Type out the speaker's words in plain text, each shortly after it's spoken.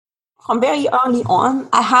from very early on,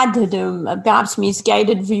 I had the perhaps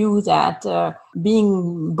misguided view that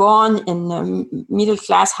being born in a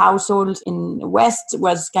middle-class household in the West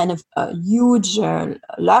was kind of a huge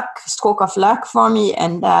stroke of luck for me,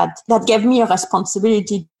 and that gave me a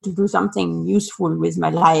responsibility to do something useful with my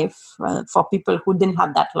life for people who didn't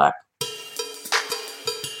have that luck.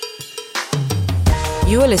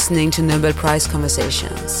 You are listening to Nobel Prize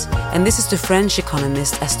Conversations, and this is the French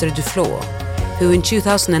economist Esther Duflo, who in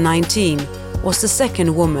 2019 was the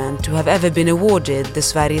second woman to have ever been awarded the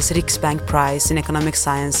Sveriges Riksbank Prize in Economic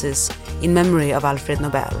Sciences in memory of Alfred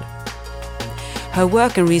Nobel. Her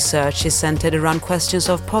work and research is centered around questions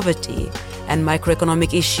of poverty and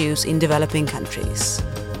microeconomic issues in developing countries.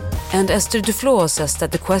 And Esther Duflo says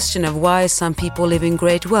that the question of why some people live in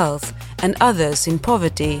great wealth and others in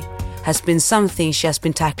poverty has been something she has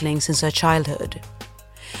been tackling since her childhood.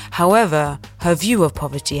 However, her view of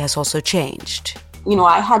poverty has also changed.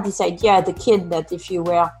 I had this idea as a kid that if you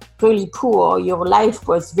were really poor, your life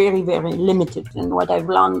was very, very limited. And what I've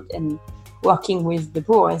learned in working with the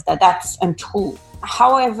poor is that that's untrue.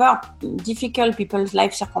 However difficult people's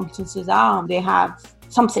life circumstances are, they have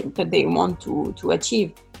something that they want to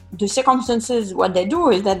achieve. The circumstances, what they do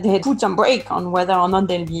is that they put some brake on whether or not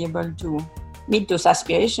they'll be able to meet those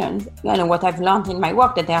aspirations. And what I've learned in my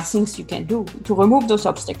work, that there are things you can do to remove those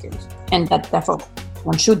obstacles, and that therefore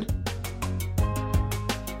one should.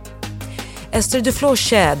 Esther Duflo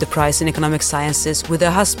shared the prize in economic sciences with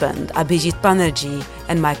her husband, Abhijit Banerjee,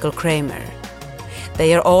 and Michael Kramer.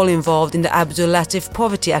 They are all involved in the Abdul Latif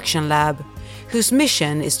Poverty Action Lab, whose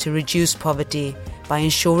mission is to reduce poverty by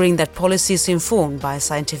ensuring that policy is informed by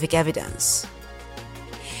scientific evidence.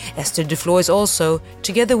 Esther Duflo is also,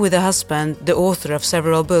 together with her husband, the author of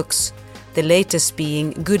several books, the latest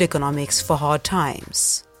being Good Economics for Hard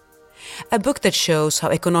Times. A book that shows how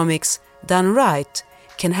economics, done right,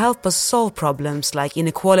 can help us solve problems like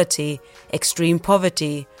inequality, extreme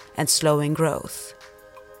poverty, and slowing growth.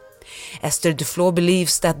 Esther Duflo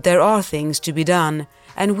believes that there are things to be done,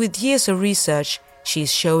 and with years of research, she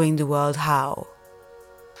is showing the world how.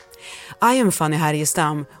 I am Fanny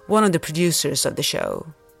Härgestam, one of the producers of the show.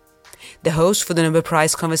 The host for the Nobel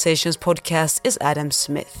Prize Conversations podcast is Adam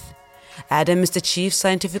Smith. Adam is the Chief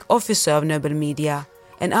Scientific Officer of Nobel Media,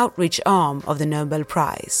 an outreach arm of the Nobel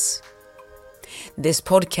Prize. This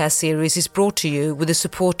podcast series is brought to you with the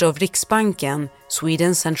support of Riksbanken,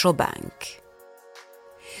 Sweden's central bank.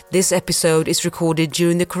 This episode is recorded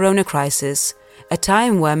during the corona crisis, a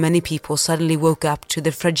time where many people suddenly woke up to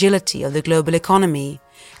the fragility of the global economy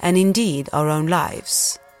and indeed our own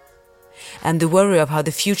lives. And the worry of how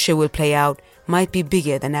the future will play out might be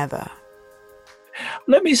bigger than ever.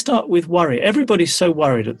 Let me start with worry. Everybody's so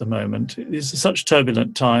worried at the moment. These are such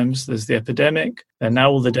turbulent times. There's the epidemic, and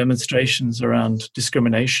now all the demonstrations around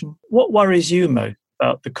discrimination. What worries you most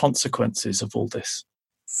about the consequences of all this?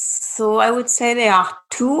 So I would say there are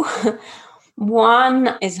two.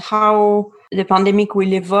 One is how the pandemic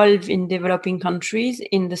will evolve in developing countries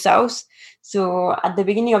in the South. So at the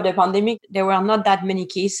beginning of the pandemic, there were not that many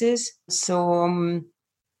cases. So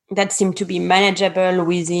that seemed to be manageable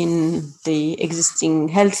within the existing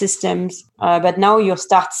health systems. But now you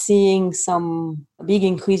start seeing some big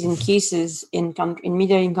increase in cases in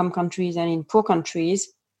middle-income countries and in poor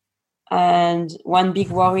countries. And one big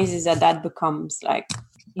worry is that becomes like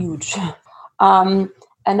huge.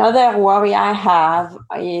 Another worry I have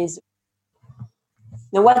is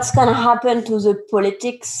what's going to happen to the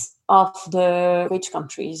politics of the rich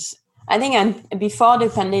countries. I think before the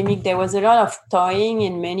pandemic, there was a lot of toying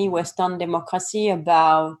in many Western democracy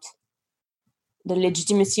about the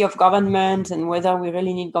legitimacy of government and whether we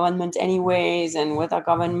really need government anyways, and whether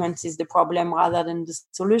government is the problem rather than the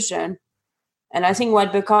solution. And I think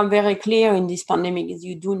what became very clear in this pandemic is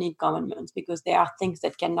you do need government, because there are things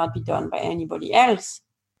that cannot be done by anybody else,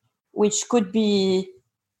 which could be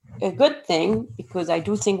a good thing, because I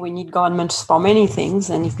do think we need governments for many things.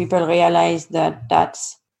 And if people realize that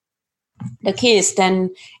that's the case,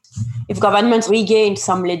 then if governments regain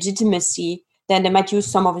some legitimacy, then they might use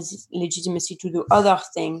some of this legitimacy to do other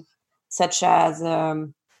things, such as,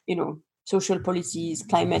 social policies,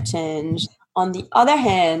 climate change. On the other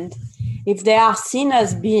hand, if they are seen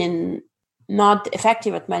as being not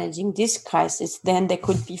effective at managing this crisis, then there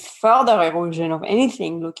could be further erosion of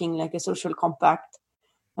anything looking like a social compact.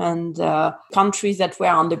 And countries that were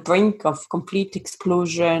on the brink of complete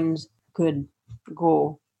explosions could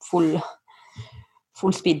go full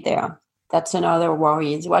speed there. That's another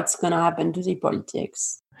worry, is what's going to happen to the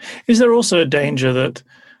politics. Is there also a danger that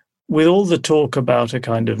with all the talk about a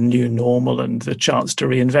kind of new normal and the chance to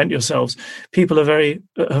reinvent yourselves, people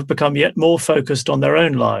have become yet more focused on their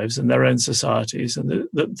own lives and their own societies, and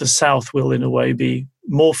the South will, in a way, be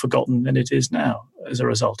more forgotten than it is now as a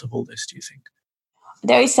result of all this, do you think?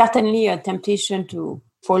 There is certainly a temptation to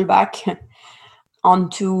fall back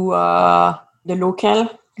onto the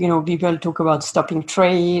local. People talk about stopping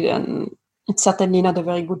trade, and it's certainly not a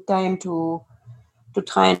very good time to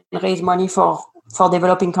try and raise money for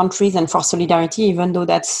developing countries and for solidarity, even though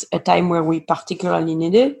that's a time where we particularly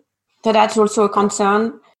need it. So that's also a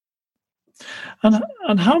concern.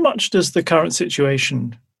 And how much does the current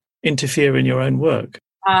situation interfere in your own work?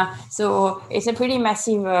 So it's a pretty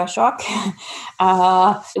massive shock.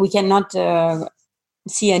 We cannot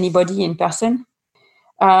see anybody in person,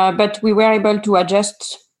 but we were able to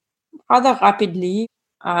adjust rather rapidly.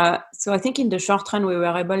 So I think in the short run, we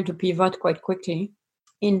were able to pivot quite quickly.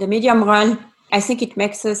 In the medium run, I think it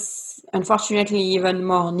makes us, unfortunately, even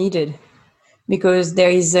more needed, because there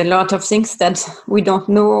is a lot of things that we don't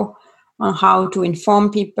know on how to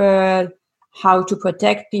inform people, how to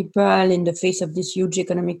protect people in the face of this huge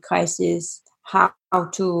economic crisis, how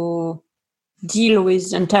to deal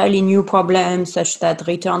with entirely new problems such that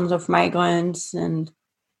returns of migrants. And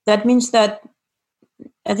that means that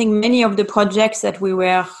I think many of the projects that we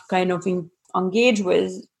were kind of engaged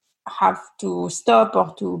with have to stop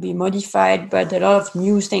or to be modified, but a lot of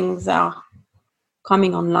new things are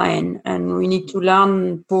coming online, and we need to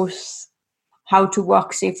learn both how to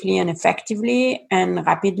work safely and effectively and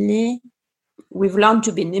rapidly. We've learned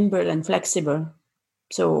to be nimble and flexible,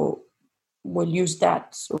 so we'll use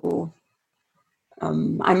that. So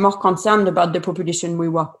I'm more concerned about the population we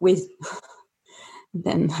work with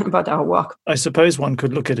than about our work. I suppose one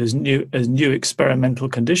could look at it as new experimental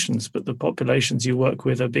conditions, but the populations you work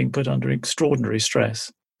with are being put under extraordinary stress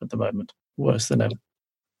at the moment, worse than ever.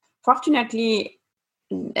 Fortunately,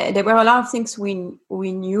 there were a lot of things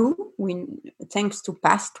we knew, thanks to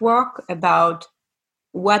past work, about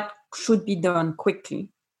what should be done quickly.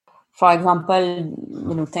 For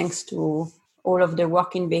example, thanks to all of the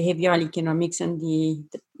work in behavioral economics and the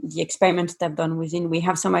experiments that I've done within, we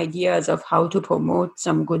have some ideas of how to promote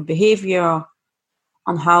some good behavior,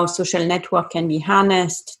 on how social network can be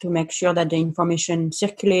harnessed to make sure that the information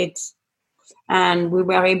circulates. And we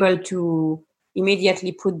were able to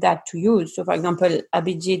immediately put that to use. So, for example,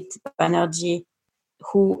 Abhijit Banerjee,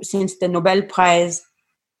 who since the Nobel Prize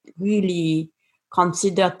really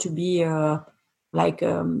considered to be a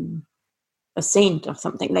saint or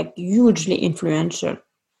something, like hugely influential.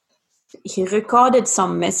 He recorded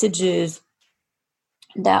some messages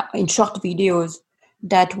that in short videos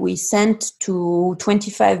that we sent to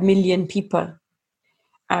 25 million people.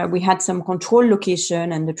 We had some control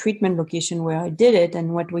location and the treatment location where I did it.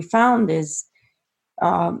 And what we found is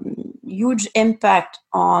huge impact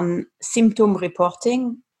on symptom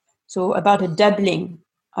reporting. So about a doubling,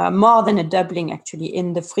 more than a doubling actually,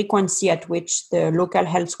 in the frequency at which the local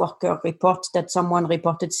health worker reports that someone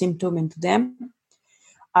reported symptom into them.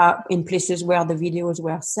 In places where the videos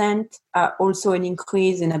were sent, also an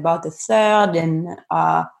increase in about a third in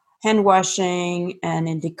hand washing and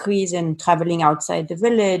a decrease in traveling outside the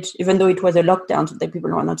village, even though it was a lockdown, so that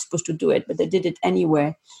people were not supposed to do it, but they did it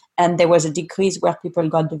anyway. And there was a decrease where people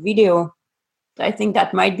got the video. I think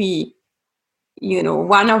that might be,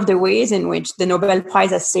 one of the ways in which the Nobel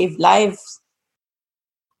Prize has saved lives.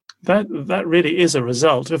 That really is a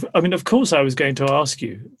result. Of course, I was going to ask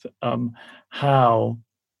you how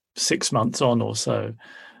 6 months on or so,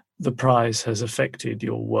 the prize has affected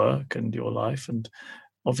your work and your life. And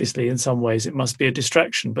obviously, in some ways, it must be a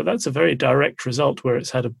distraction, but that's a very direct result where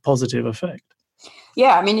it's had a positive effect.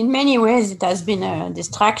 Yeah, in many ways, it has been a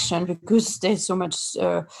distraction because there's so much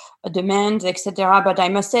demand, etc. But I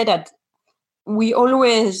must say that we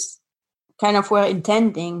always kind of were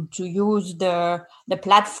intending to use the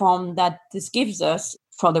platform that this gives us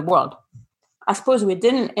for the world. I suppose we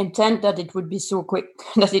didn't intend that it would be so quick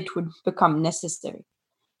that it would become necessary.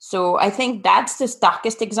 So I think that's the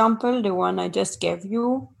starkest example, the one I just gave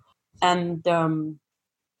you. And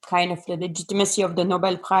kind of the legitimacy of the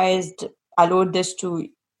Nobel Prize allowed us to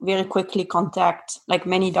very quickly contact like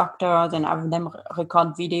many doctors and have them record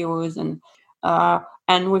videos.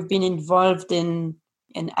 And we've been involved in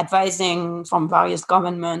advising from various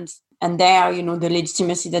governments. And there, the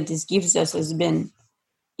legitimacy that this gives us has been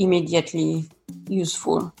immediately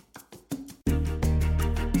useful.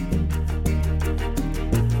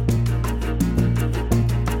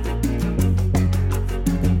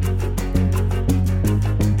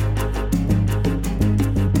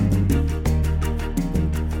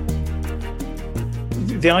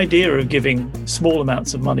 the idea of giving small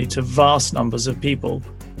amounts of money to vast numbers of people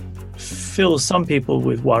fills some people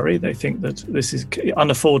with worry. They think that this is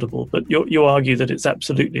unaffordable, but you argue that it's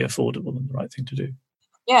absolutely affordable and the right thing to do.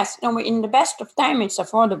 Yes, no, in the best of time, it's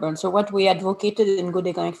affordable. So what we advocated in Good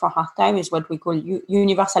Economics for Hard Time is what we call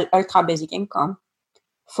universal ultra basic income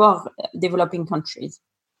for developing countries.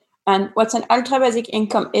 And what's an ultra basic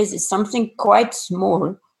income is something quite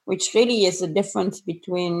small, which really is the difference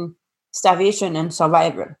between starvation and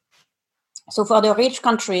survival. So for the rich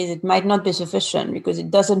countries, it might not be sufficient because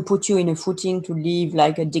it doesn't put you in a footing to live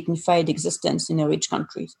like a dignified existence in the rich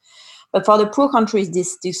countries. But for the poor countries,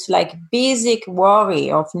 this like basic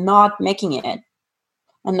worry of not making it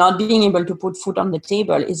and not being able to put food on the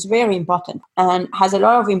table is very important and has a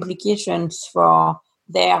lot of implications for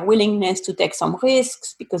their willingness to take some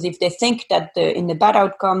risks, because if they think that in the bad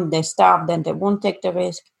outcome they starve, then they won't take the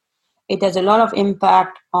risk. It has a lot of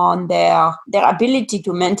impact on their ability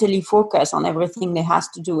to mentally focus on everything they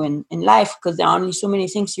have to do in life, because there are only so many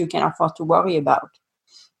things you can afford to worry about.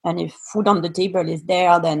 And if food on the table is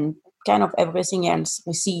there, then kind of everything else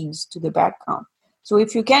recedes to the background. So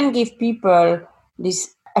if you can give people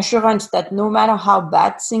this assurance that no matter how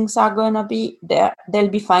bad things are going to be, they'll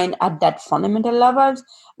be fine at that fundamental levels,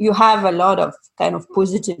 you have a lot of kind of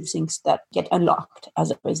positive things that get unlocked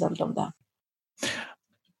as a result of that.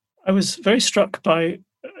 I was very struck by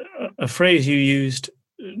a phrase you used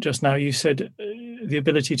just now. You said the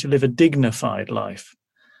ability to live a dignified life.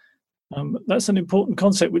 That's an important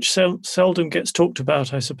concept which seldom gets talked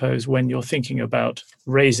about, I suppose, when you're thinking about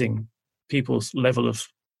raising people's level of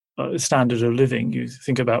standard of living. You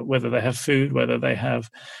think about whether they have food, whether they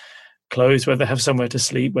have clothes, whether they have somewhere to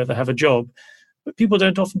sleep, whether they have a job. But people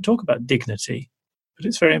don't often talk about dignity, but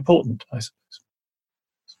it's very important, I suppose.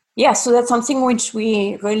 Yeah, so that's something which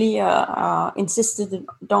we really insisted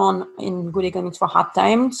on in Good Economics for Hard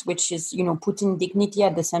Times, which is, putting dignity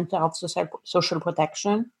at the center of social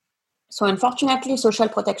protection. So unfortunately, social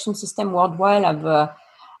protection system worldwide have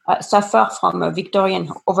suffered from a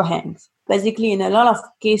Victorian overhang. Basically, in a lot of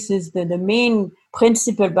cases, the main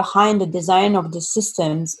principle behind the design of the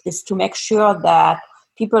systems is to make sure that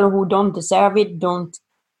people who don't deserve it don't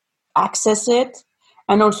access it,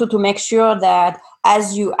 and also to make sure that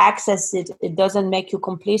as you access it, it doesn't make you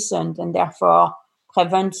complacent and therefore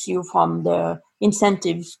prevents you from the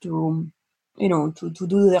incentives to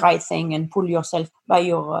do the right thing and pull yourself by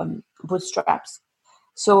your bootstraps.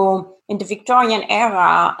 So in the Victorian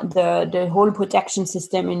era, the whole protection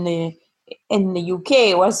system in the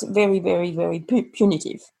UK was very, very, very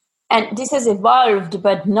punitive. And this has evolved,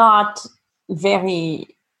 but not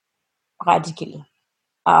very radically,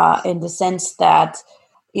 in the sense that,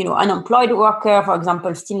 unemployed worker, for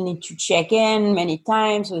example, still need to check in many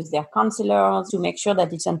times with their counselors to make sure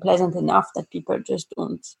that it's unpleasant enough that people just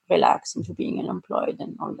don't relax into being unemployed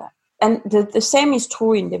and all that. And the same is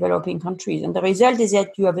true in developing countries. And the result is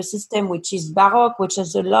that you have a system which is baroque, which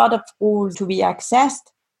has a lot of rules to be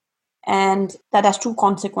accessed. And that has two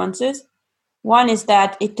consequences. One is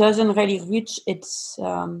that it doesn't really reach its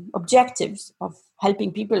objectives of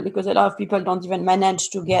helping people, because a lot of people don't even manage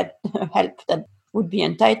to get help that would be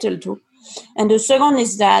entitled to. And the second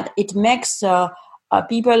is that it makes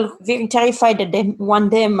people very terrified that they one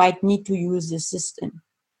day might need to use the system,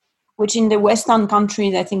 which in the Western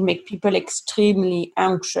countries, I think, make people extremely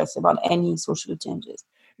anxious about any social changes.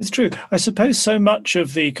 It's true. I suppose so much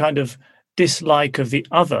of the kind of dislike of the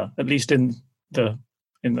other, at least in the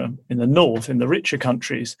north, in the richer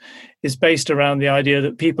countries, is based around the idea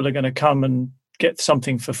that people are going to come and get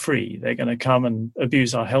something for free. They're going to come and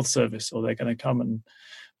abuse our health service, or they're going to come and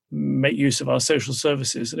make use of our social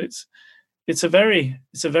services. And it's a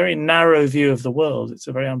very narrow view of the world. It's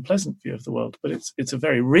a very unpleasant view of the world, but it's a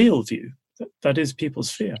very real view. That is people's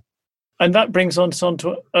fear. And that brings us on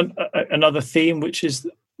to another theme, which is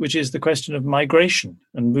the question of migration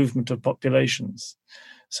and movement of populations,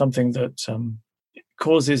 something that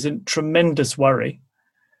causes a tremendous worry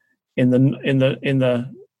in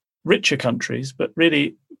the richer countries, but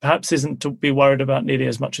really perhaps isn't to be worried about nearly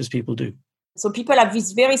as much as people do. So people have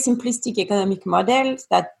these very simplistic economic models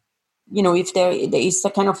that, if there is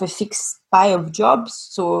a kind of a fixed pie of jobs,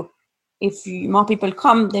 so if more people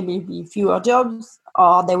come, there will be fewer jobs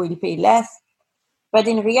or they will pay less. But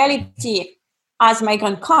in reality, as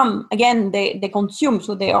migrants come, again, they consume,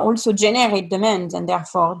 so they also generate demand and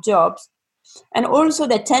therefore jobs. And also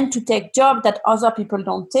they tend to take jobs that other people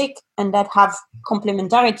don't take and that have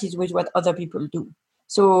complementarities with what other people do.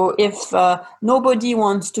 So if nobody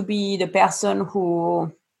wants to be the person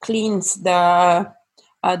who cleans the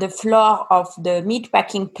floor of the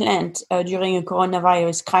meatpacking plant during a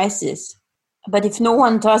coronavirus crisis, But if no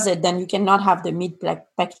one does it, then you cannot have the meat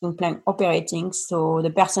packing plant operating. So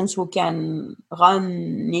the persons who can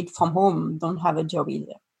run it from home don't have a job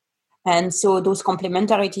either. And so those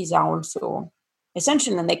complementarities are also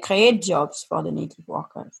essential, and they create jobs for the native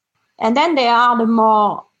workers. And then there are the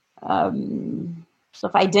more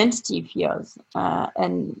sort of identity fears.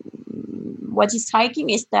 And what is striking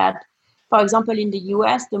is that, for example, in the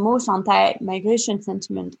US, the most anti-migration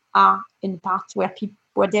sentiment are in parts where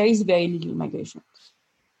there is very little migration.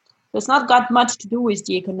 So it's not got much to do with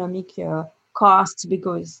the economic costs,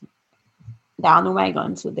 because there are no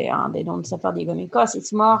migrants, so they don't suffer the economic costs.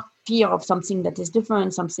 It's more fear of something that is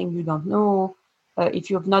different, something you don't know. If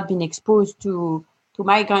you have not been exposed to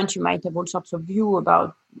migrants, you might have all sorts of view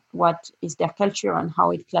about what is their culture and how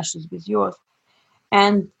it clashes with yours.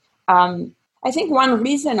 And I think one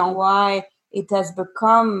reason on why it has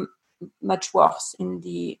become much worse in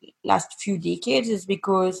the last few decades is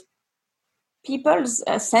because people's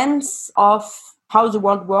sense of how the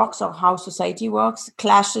world works or how society works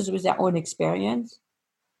clashes with their own experience.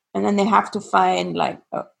 And then they have to find like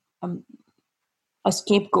a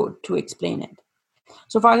scapegoat to explain it.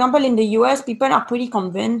 So, for example, in the US, people are pretty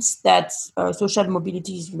convinced that social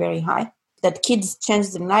mobility is very high, that kids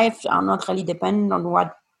change their lives are not really dependent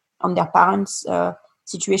on their parents'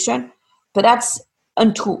 situation. But that's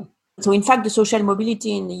untrue. So, in fact, the social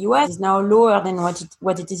mobility in the US is now lower than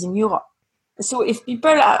what it is in Europe. So, if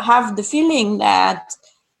people have the feeling that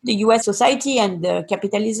the US society and the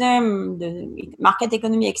capitalism, the market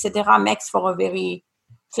economy, etc., makes for a very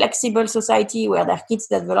flexible society where their kids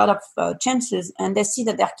have a lot of chances, and they see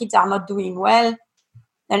that their kids are not doing well,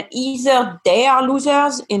 then either they are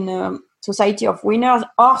losers in a society of winners,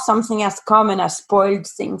 or something has come and has spoiled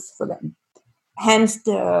things for them. Hence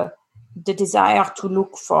the desire to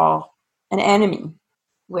look for an enemy,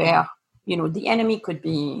 where the enemy could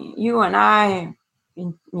be you and I,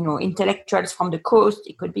 intellectuals from the coast.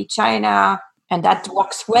 It could be China, and that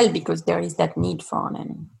works well because there is that need for an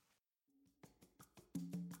enemy.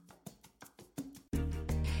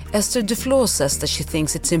 Esther Duflo says that she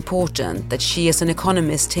thinks it's important that she as an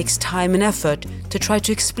economist takes time and effort to try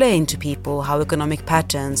to explain to people how economic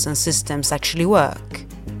patterns and systems actually work.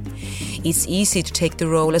 It's easy to take the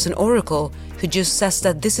role as an oracle who just says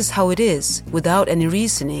that this is how it is without any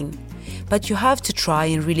reasoning, but you have to try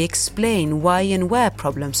and really explain why and where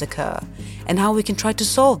problems occur and how we can try to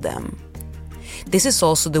solve them. This is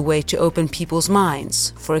also the way to open people's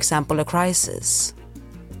minds, for example, a crisis.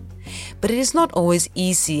 But it is not always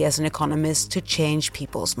easy as an economist to change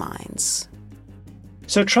people's minds.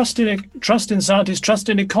 So trust in scientists, trust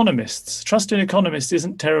in economists. Trust in economists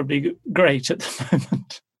isn't terribly great at the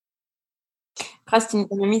moment. Trust in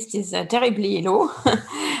economists is terribly low.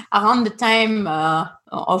 Around the time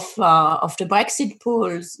of the Brexit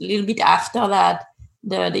polls, a little bit after that,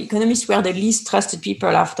 the economists were the least trusted people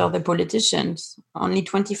after the politicians. Only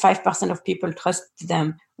 25% of people trusted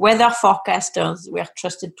them. Weather forecasters were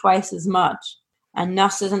trusted twice as much. And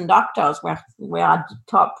nurses and doctors were at the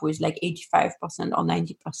top with like 85% or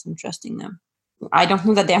 90% trusting them. I don't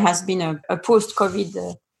know that there has been a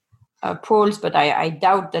post-COVID polls, but I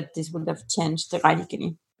doubt that this would have changed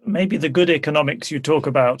radically. Maybe the good economics you talk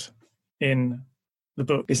about in the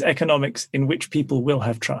book is economics in which people will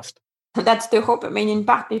have trust. That's the hope. I mean, in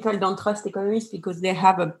part, people don't trust economists because they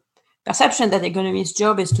have a perception that economists'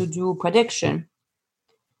 job is to do prediction.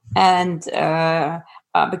 And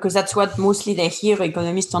because that's what mostly they hear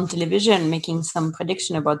economists on television making some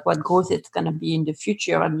prediction about what growth it's going to be in the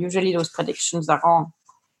future. And usually those predictions are wrong.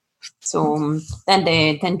 So then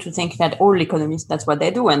they tend to think that all economists, that's what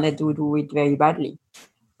they do, and they do it very badly.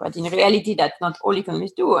 But in reality, that's not all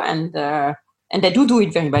economists do. And they do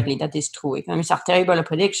it very badly. That is true. Economists are terrible at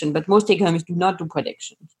prediction, but most economists do not do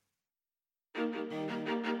predictions.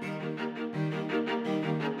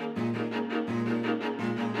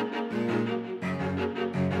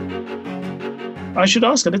 I should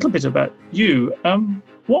ask a little bit about you.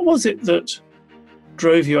 What was it that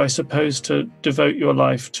drove you, I suppose, to devote your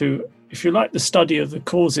life to, if you like, the study of the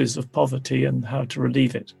causes of poverty and how to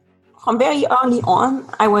relieve it? From very early on,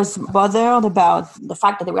 I was bothered about the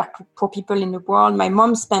fact that there were poor people in the world. My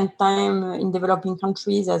mom spent time in developing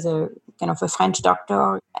countries as a kind of a French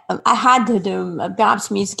doctor. I had the perhaps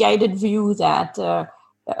misguided view that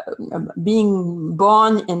being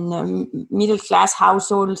born in middle-class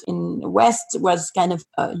households in the West was kind of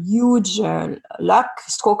a huge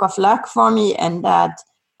stroke of luck for me, and that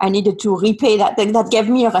I needed to repay that. That gave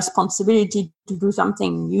me a responsibility to do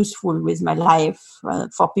something useful with my life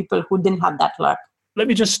for people who didn't have that luck. Let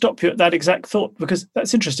me just stop you at that exact thought, because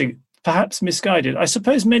that's interesting. perhaps misguided. I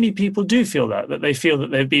suppose many people do feel that they feel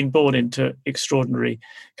that they've been born into extraordinary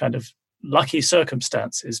kind of lucky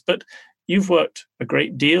circumstances. But you've worked a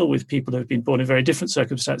great deal with people who have been born in very different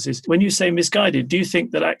circumstances. When you say misguided, do you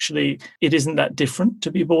think that actually it isn't that different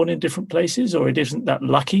to be born in different places, or it isn't that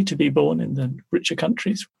lucky to be born in the richer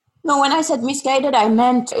countries? No, when I said misguided, I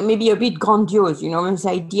meant maybe a bit grandiose, this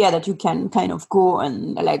idea that you can kind of go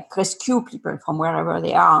and like rescue people from wherever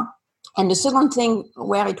they are. And the second thing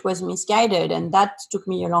where it was misguided, and that took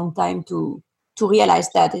me a long time to realize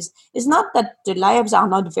that is not that the lives are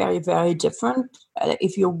not very, very different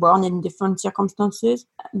if you're born in different circumstances.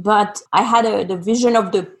 But I had the vision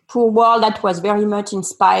of the poor world that was very much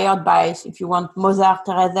inspired by, if you want, Mother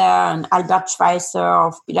Teresa and Albert Schweitzer,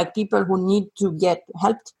 of like people who need to get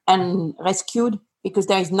helped and rescued because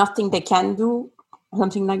there is nothing they can do,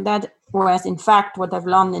 something like that. Whereas in fact, what I've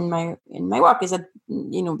learned in my work is that,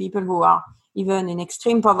 people who are even in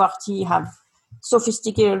extreme poverty have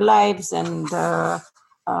sophisticated lives and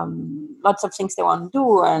lots of things they want to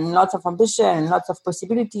do and lots of ambition and lots of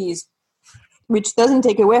possibilities, which doesn't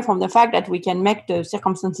take away from the fact that we can make the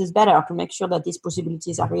circumstances better to make sure that these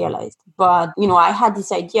possibilities are realized. But, I had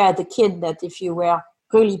this idea as a kid that if you were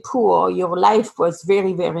really poor, your life was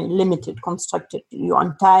very, very limited, constructed. Your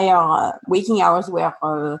entire waking hours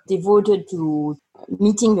were devoted to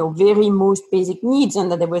meeting your very most basic needs,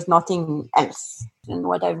 and that there was nothing else. And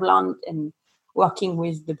what I've learned in working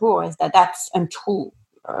with the poor is that that's untrue,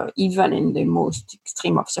 even in the most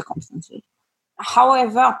extreme of circumstances.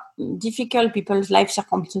 However difficult people's life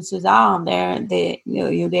circumstances are, they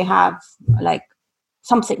have like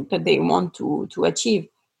something that they want to achieve.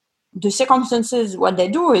 The circumstances, what they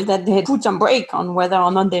do is that they put some brake on whether or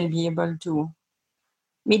not they'll be able to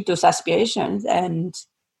meet those aspirations. And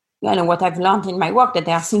what I've learned in my work, that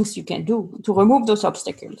there are things you can do to remove those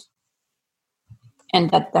obstacles. And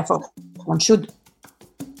that therefore one should.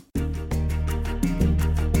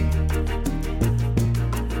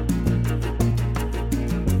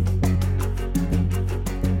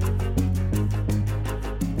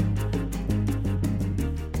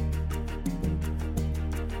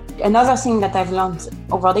 Another thing that I've learned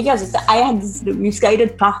over the years is that I had this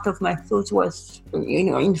misguided part of my thoughts was,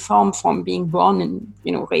 informed from being born and,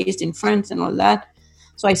 raised in France and all that.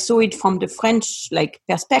 So I saw it from the French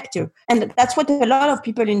perspective. And that's what a lot of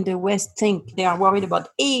people in the West think. They are worried about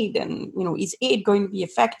aid and, is aid going to be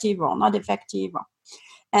effective or not effective?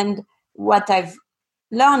 And what I've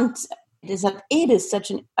learned is that aid is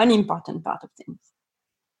such an unimportant part of things.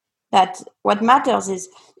 That what matters is,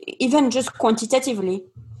 even just quantitatively,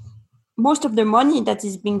 most of the money that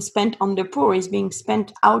is being spent on the poor is being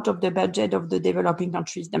spent out of the budget of the developing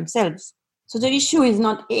countries themselves. So the issue is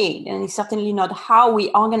not aid, and it's certainly not how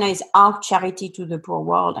we organize our charity to the poor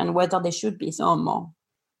world and whether there should be some more.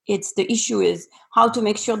 It's the issue is how to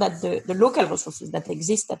make sure that the local resources that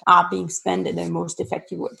exist that are being spent in the most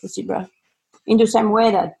effective way possible. In the same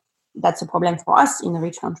way that's a problem for us in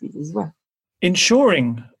rich countries as well.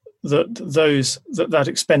 Ensuring that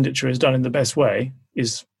expenditure is done in the best way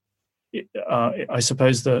is, I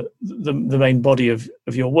suppose, the main body of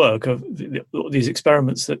your work, of these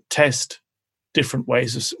experiments that test different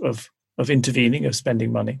ways of intervening, of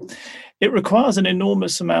spending money. It requires an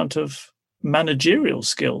enormous amount of managerial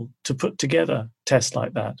skill to put together tests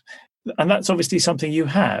like that. And that's obviously something you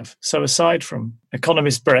have. So aside from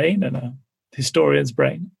economist's brain and a historian's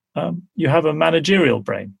brain, you have a managerial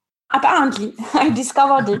brain. Apparently, I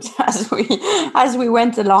discovered it as we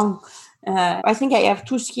went along. I think I have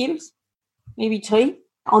 2 skills, maybe 3,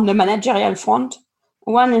 on the managerial front.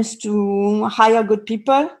 One is to hire good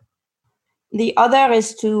people. The other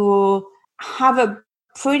is to have a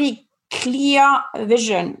pretty clear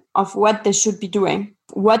vision of what they should be doing.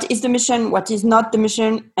 What is the mission, what is not the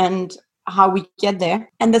mission, and how we get there.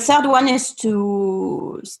 And the third one is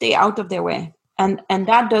to stay out of their way. And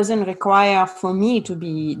that doesn't require for me to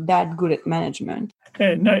be that good at management.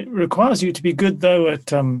 No, it requires you to be good, though,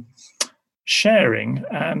 at sharing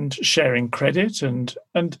credit. And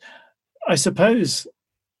I suppose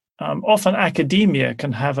often academia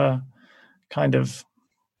can have a kind of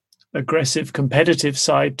aggressive, competitive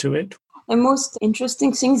side to it. The most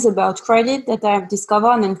interesting things about credit that I've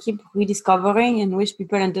discovered and keep rediscovering and wish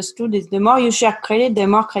people understood is the more you share credit, the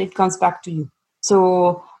more credit comes back to you.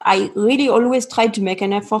 So I really always try to make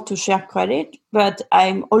an effort to share credit, but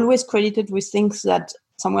I'm always credited with things that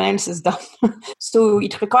someone else has done. So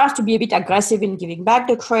it requires to be a bit aggressive in giving back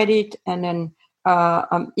the credit. And then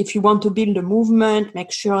if you want to build a movement,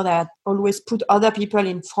 make sure that always put other people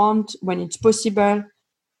in front when it's possible.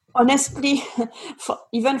 Honestly,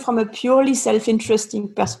 even from a purely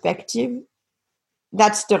self-interesting perspective,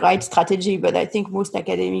 that's the right strategy, but I think most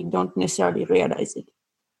academics don't necessarily realize it.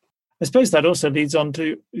 I suppose that also leads on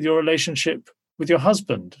to your relationship with your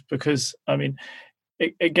husband, because, I mean,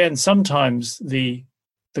 again, sometimes the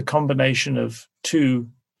combination of two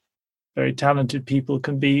very talented people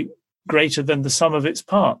can be greater than the sum of its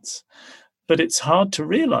parts. But it's hard to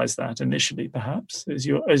realize that initially, perhaps, as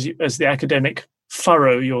the academic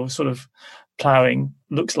furrow you're sort of ploughing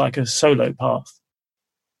looks like a solo path.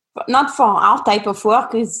 But not for our type of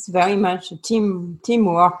work. It's very much a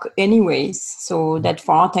teamwork anyways. So that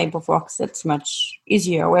for our type of work, that's much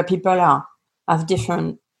easier, where people have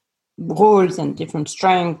different roles and different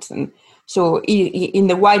strengths. And so in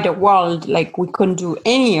the wider world, like, we couldn't do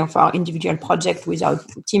any of our individual projects without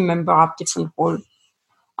a team member have different roles.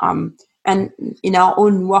 And in our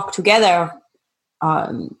own work together,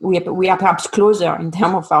 we are perhaps closer in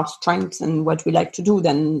terms of our strengths and what we like to do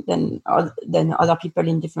than other people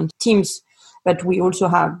in different teams. But we also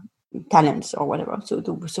have talents or whatever,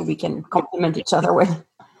 so we can complement each other well.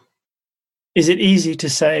 Is it easy to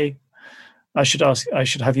say? I should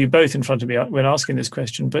have you both in front of me when asking this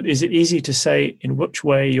question. But is it easy to say in which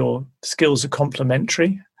way your skills are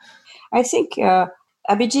complementary? I think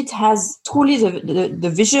Abhijit has truly the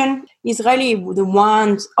vision. He's really the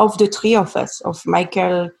one of the three of us, of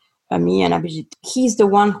Michael, me, and Abhijit. He's the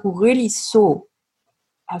one who really saw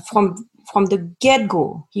from the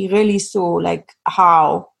get-go. He really saw like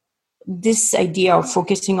how this idea of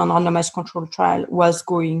focusing on randomized controlled trial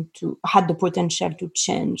had the potential to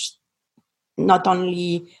change not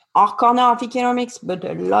only our corner of economics, but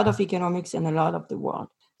a lot of economics and a lot of the world.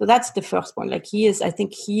 So that's the first point. Like, I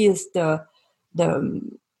think he is the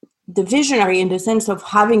visionary in the sense of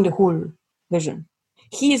having the whole vision.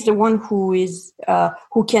 He is the one who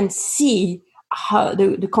can see how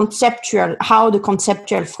the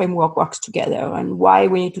conceptual framework works together, and why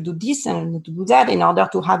we need to do this and to do that in order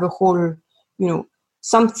to have a whole,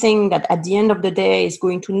 something that at the end of the day is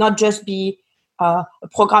going to not just be a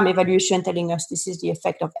program evaluation telling us this is the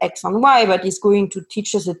effect of X and Y, but is going to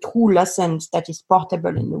teach us the true lessons that is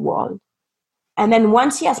portable in the world. And then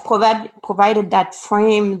once he has provided that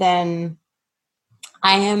frame, then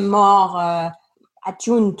I am more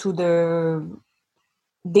attuned to the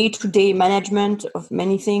day-to-day management of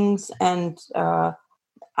many things, and I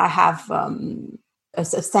have a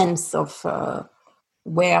sense of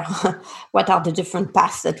what are the different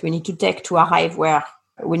paths that we need to take to arrive where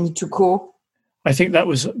we need to go. I think that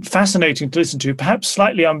was fascinating to listen to, perhaps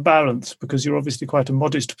slightly unbalanced, because you're obviously quite a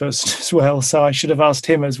modest person as well. So I should have asked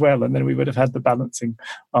him as well, and then we would have had the balancing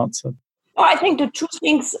answer. Oh, I think the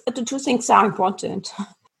two things are important.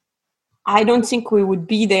 I don't think we would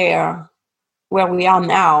be there where we are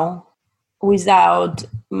now without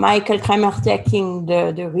Michael Kremer taking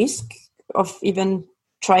the risk of even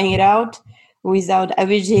trying it out, without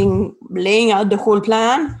Abhijit laying out the whole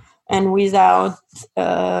plan, and without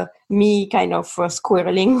me kind of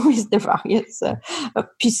squirreling with the various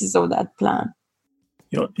pieces of that plan.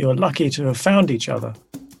 You're lucky to have found each other.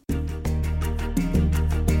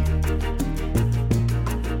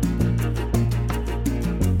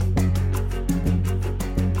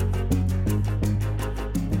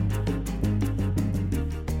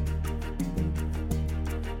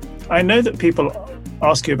 I know that people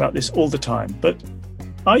ask you about this all the time, but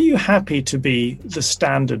are you happy to be the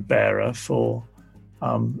standard bearer for,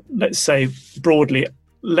 let's say, broadly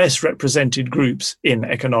less represented groups in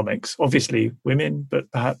economics? Obviously women, but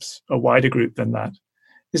perhaps a wider group than that.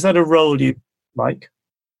 Is that a role you like?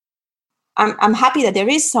 I'm happy that there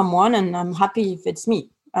is someone, and I'm happy if it's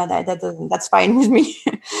me. That's fine with me.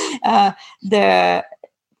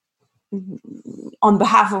 On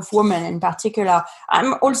behalf of women in particular,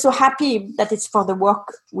 I'm also happy that it's for the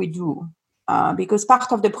work we do. Because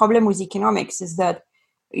part of the problem with economics is that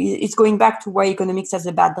it's going back to why economics has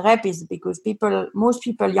a bad rep, is because most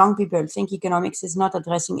people, young people, think economics is not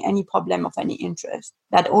addressing any problem of any interest.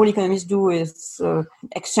 That all economists do is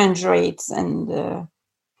exchange rates and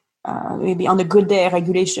maybe on a good day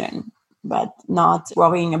regulation, but not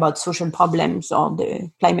worrying about social problems or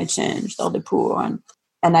the climate change or the poor.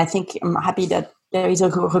 And I think I'm happy that there is a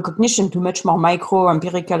recognition to much more micro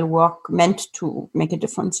empirical work meant to make a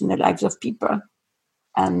difference in the lives of people,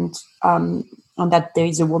 and that there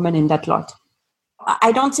is a woman in that lot.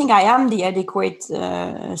 I don't think I am the adequate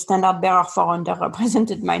standard bearer for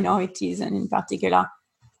underrepresented minorities, and in particular,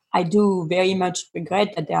 I do very much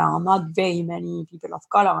regret that there are not very many people of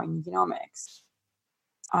color in economics.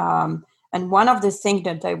 And one of the things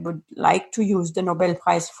that I would like to use the Nobel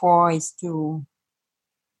Prize for is to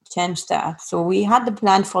change that. So we had the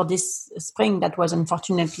plan for this spring that was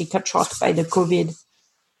unfortunately cut short by the COVID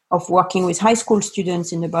of working with high school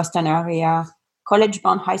students in the Boston area,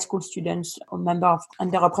 college-bound high school students or members of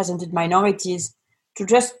underrepresented minorities, to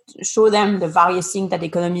just show them the various things that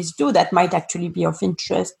economists do that might actually be of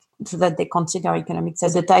interest, so that they consider economics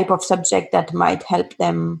as a type of subject that might help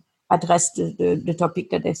them address the topic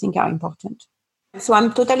that they think are important. So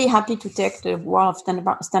I'm totally happy to take the role of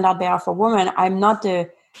standard bearer for women. I'm not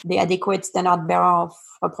the adequate standard bearer of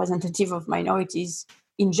representative of minorities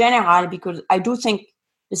in general, because I do think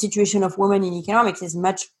the situation of women in economics is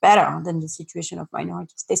much better than the situation of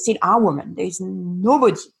minorities. They still are women. There is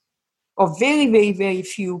nobody, or very, very, very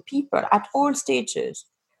few people at all stages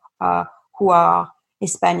who are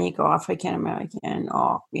Hispanic or African American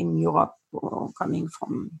or in Europe or coming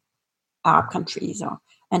from Arab countries,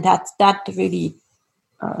 and that really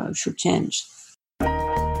should change.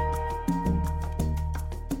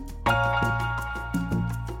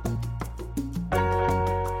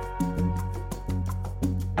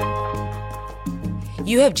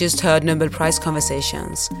 You have just heard Nobel Prize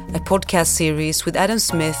Conversations, a podcast series with Adam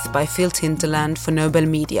Smith by Phil Tinterland for Nobel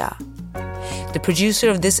Media. The producer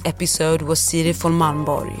of this episode was Siri von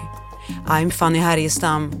Malmborg. I'm Fanny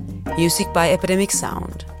Härgestam, music by Epidemic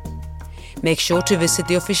Sound. Make sure to visit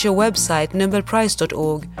the official website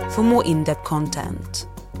nobelprize.org for more in-depth content.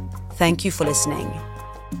 Thank you for listening.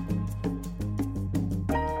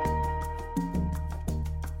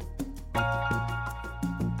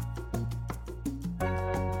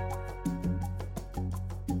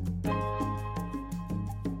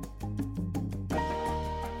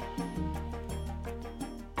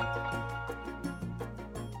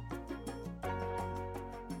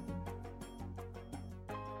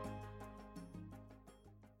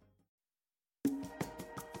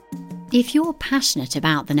 If you're passionate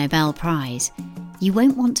about the Nobel Prize, you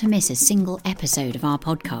won't want to miss a single episode of our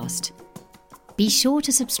podcast. Be sure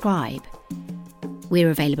to subscribe.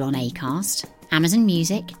 We're available on Acast, Amazon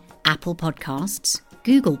Music, Apple Podcasts,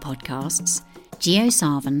 Google Podcasts,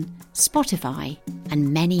 JioSaavn, Spotify,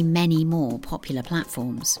 and many, many more popular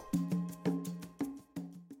platforms.